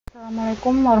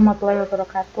Assalamualaikum warahmatullahi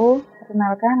wabarakatuh.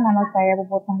 Perkenalkan, nama saya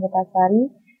Komputasi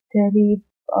dari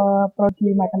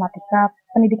Prodi Matematika,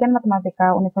 Pendidikan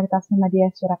Matematika Universitas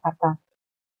Muhammadiyah Surakarta.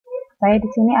 Saya di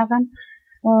sini akan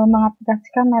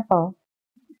mengaplikasikan mapel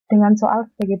dengan soal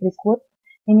sebagai berikut.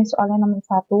 Ini soalnya nomor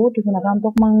 1, digunakan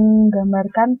untuk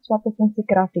menggambarkan suatu fungsi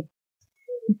grafik.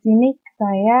 Di sini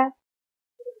saya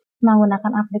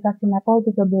menggunakan aplikasi mapel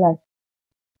 13.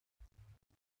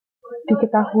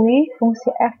 Diketahui fungsi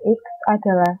fx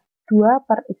adalah 2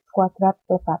 per x kuadrat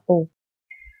plus 1.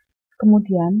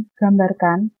 Kemudian,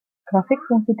 gambarkan grafik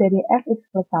fungsi dari fx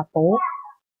plus 1,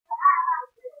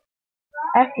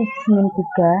 fx min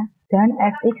 3, dan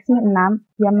fx min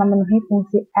 6 yang memenuhi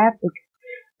fungsi fx.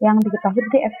 Yang diketahui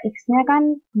di fx-nya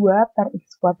kan 2 per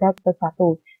x kuadrat plus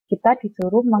 1. Kita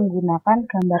disuruh menggunakan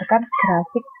gambarkan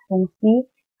grafik fungsi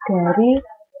dari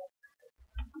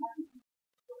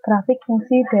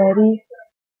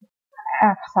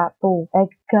f1,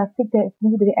 grafik dari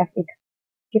fungsi dari fx.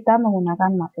 Kita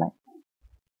menggunakan MATLAB.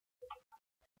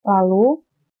 Lalu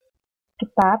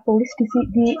kita tulis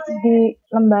di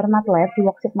lembar MATLAB, di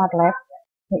worksheet MATLAB,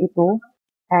 yaitu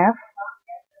f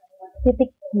titik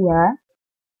 2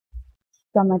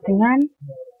 sama dengan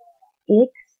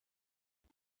x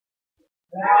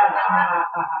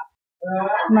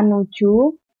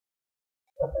menuju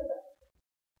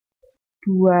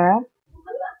 2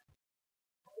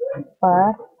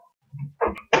 per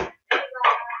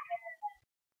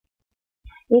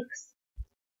x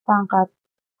pangkat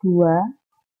 2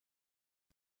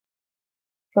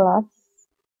 plus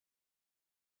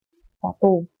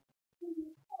 1.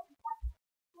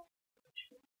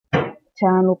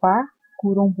 Jangan lupa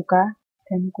kurung buka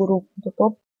dan kurung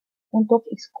tutup untuk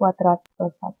x kuadrat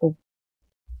plus 1.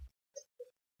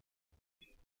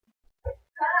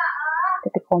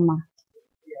 Titik koma.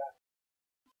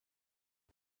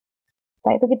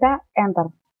 Setelah itu kita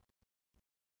enter.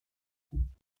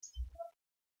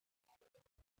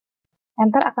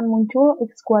 Enter akan muncul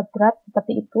x kuadrat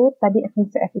seperti itu tadi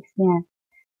fungsi fx-nya.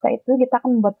 Setelah itu kita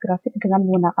akan membuat grafik dengan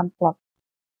menggunakan plot.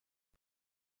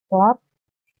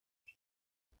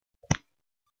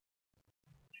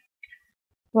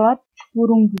 Plot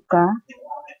kurung buka,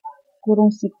 kurung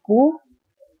siku,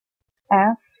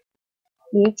 f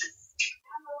x,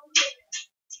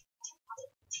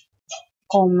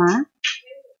 koma,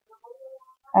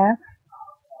 f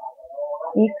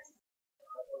x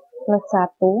plus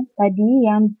 1. Tadi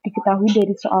yang diketahui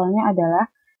dari soalnya adalah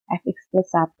fx plus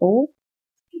 1,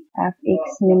 fx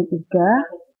min 3,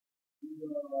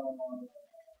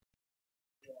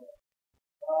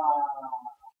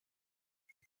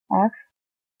 f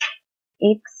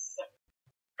x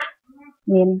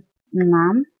min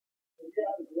 6,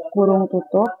 kurung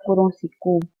tutup, kurung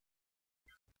siku.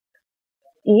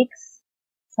 X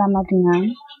sama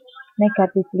dengan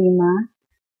negatif 5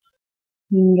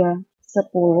 hingga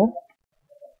 10.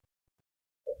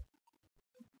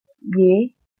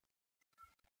 Y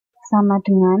sama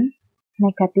dengan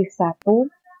negatif 1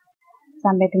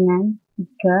 sampai dengan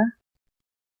 3,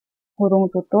 kurung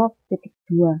tutup, titik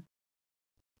 2.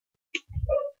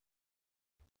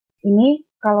 Ini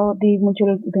kalau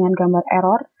dimuncul dengan gambar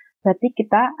error, berarti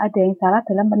kita ada yang salah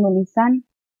dalam penulisan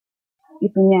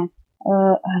itunya.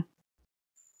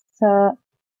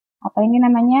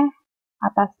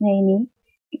 Atasnya ini,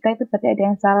 kita itu berarti ada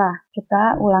yang salah.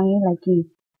 Kita ulangi lagi.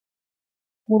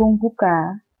 Kurung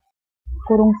buka,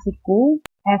 kurung siku,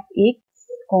 fx,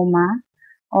 koma.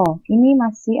 Oh, ini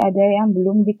masih ada yang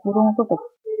belum dikurung tutup.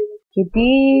 Jadi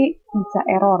bisa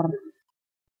error.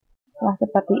 Setelah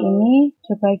seperti ini,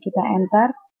 coba kita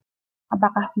enter.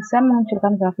 Apakah bisa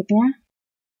menunjukkan grafiknya?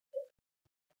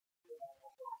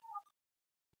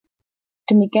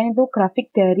 Demikian itu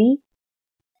grafik dari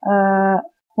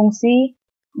fungsi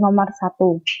nomor 1.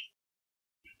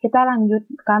 Kita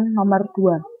lanjutkan nomor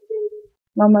 2.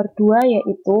 Nomor 2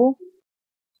 yaitu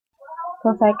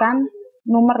selesaikan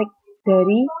numerik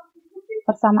dari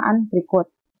persamaan berikut.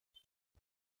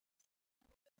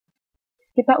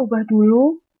 Kita ubah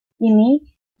dulu ini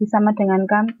disama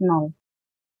dengankan 0.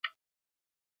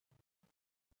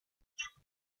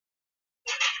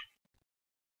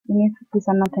 Ini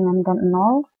disama dengankan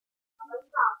 0.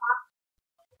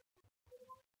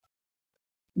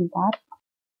 Bentar.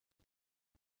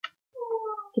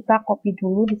 Kita copy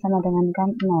dulu disama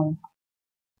dengankan 0.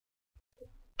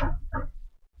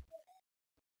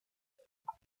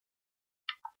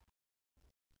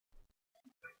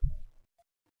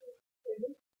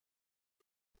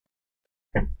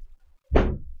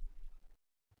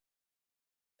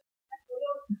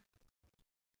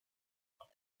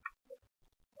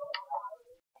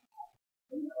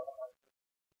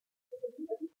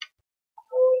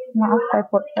 Maaf,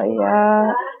 keyboard saya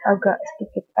agak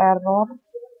sedikit error.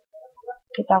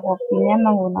 Kita kopinya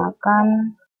menggunakan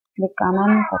klik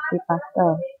kanan copy paste.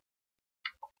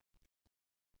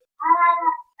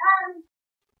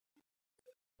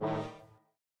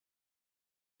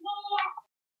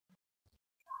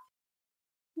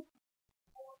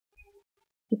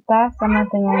 Kita sama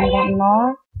dengan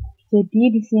 0.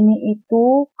 Jadi di sini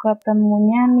itu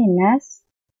ketemunya minus,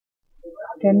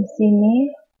 dan sini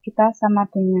kita sama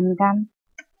dengankan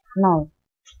 0.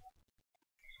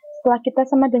 Setelah kita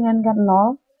sama dengankan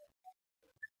 0,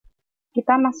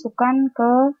 kita masukkan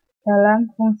ke dalam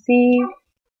fungsi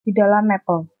di dalam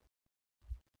Maple.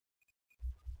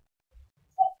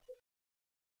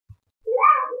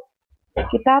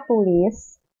 Kita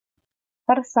tulis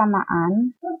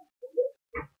persamaan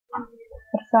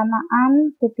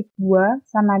titik 2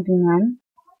 sama dengan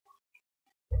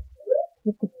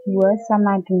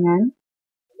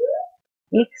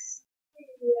X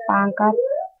pangkat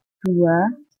 2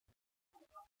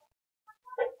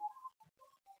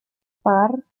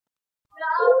 per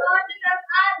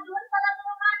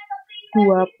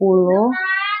 20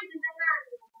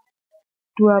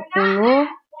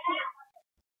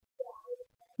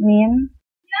 min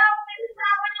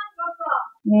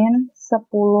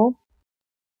 10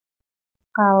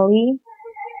 kali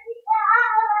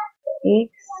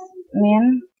X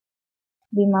min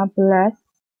 15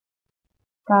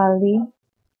 kali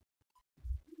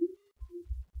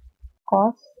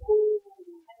cos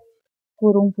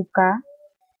kurung buka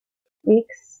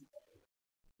X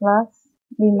plus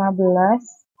 15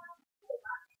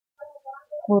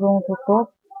 kurung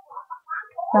tutup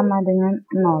sama dengan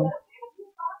 0.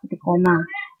 Titik koma.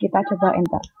 Kita coba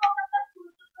enter.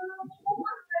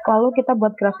 Lalu kita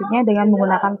buat grafiknya dengan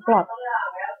menggunakan plot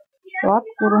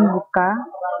kurung buka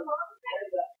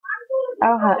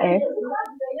LHS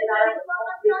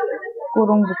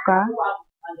kurung buka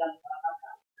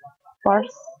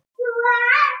first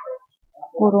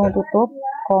kurung tutup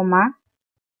koma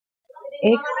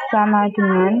X sama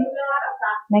dengan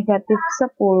negatif 10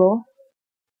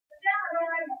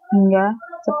 hingga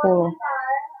 10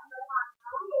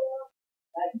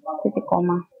 titik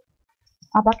koma.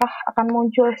 Apakah akan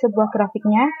muncul sebuah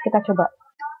grafiknya? Kita coba.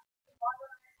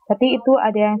 Berarti itu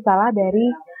ada yang salah dari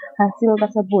hasil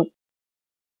tersebut.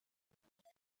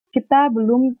 Kita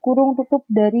belum kurung tutup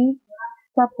dari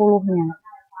 10-nya.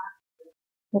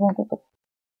 Kurung tutup.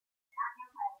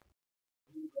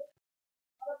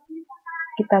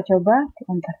 Kita coba di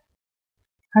enter.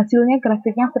 Hasilnya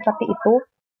grafiknya seperti itu.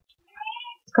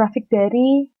 Grafik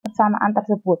dari persamaan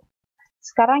tersebut.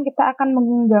 Sekarang kita akan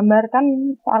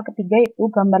menggambarkan soal ketiga, yaitu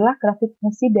gambarlah grafik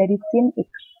fungsi dari sin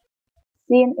X.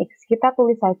 Sin X, kita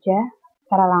tulis saja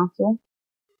secara langsung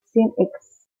sin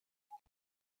X.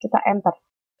 Kita enter.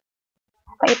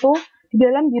 Setelah itu, di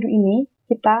dalam biru ini,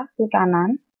 kita klik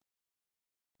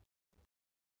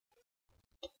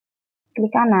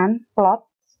kanan, plot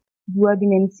 2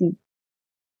 dimensi.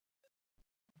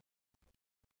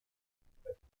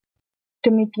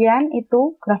 Demikian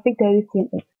itu grafik dari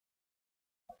sin X.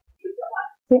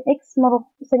 Sin X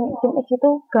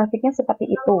itu grafiknya seperti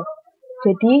itu.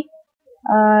 Jadi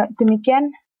demikian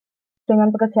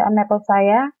dengan pekerjaan Maple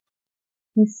saya,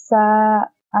 bisa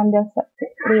Anda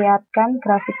lihatkan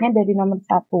grafiknya dari nomor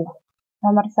 1.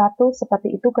 Nomor 1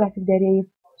 seperti itu grafik dari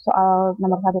soal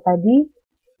nomor 1 tadi.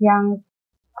 Yang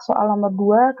soal nomor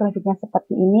 2 grafiknya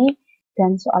seperti ini,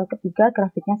 dan soal ketiga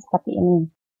grafiknya seperti ini.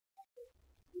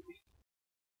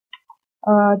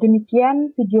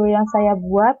 Demikian video yang saya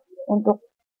buat untuk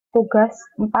tugas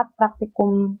 4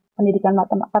 praktikum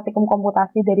praktikum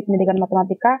komputasi dari Pendidikan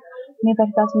Matematika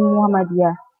Universitas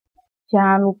Muhammadiyah.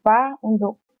 Jangan lupa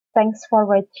untuk thanks for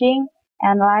watching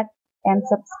and like and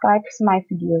subscribe my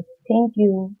video. Thank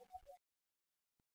you.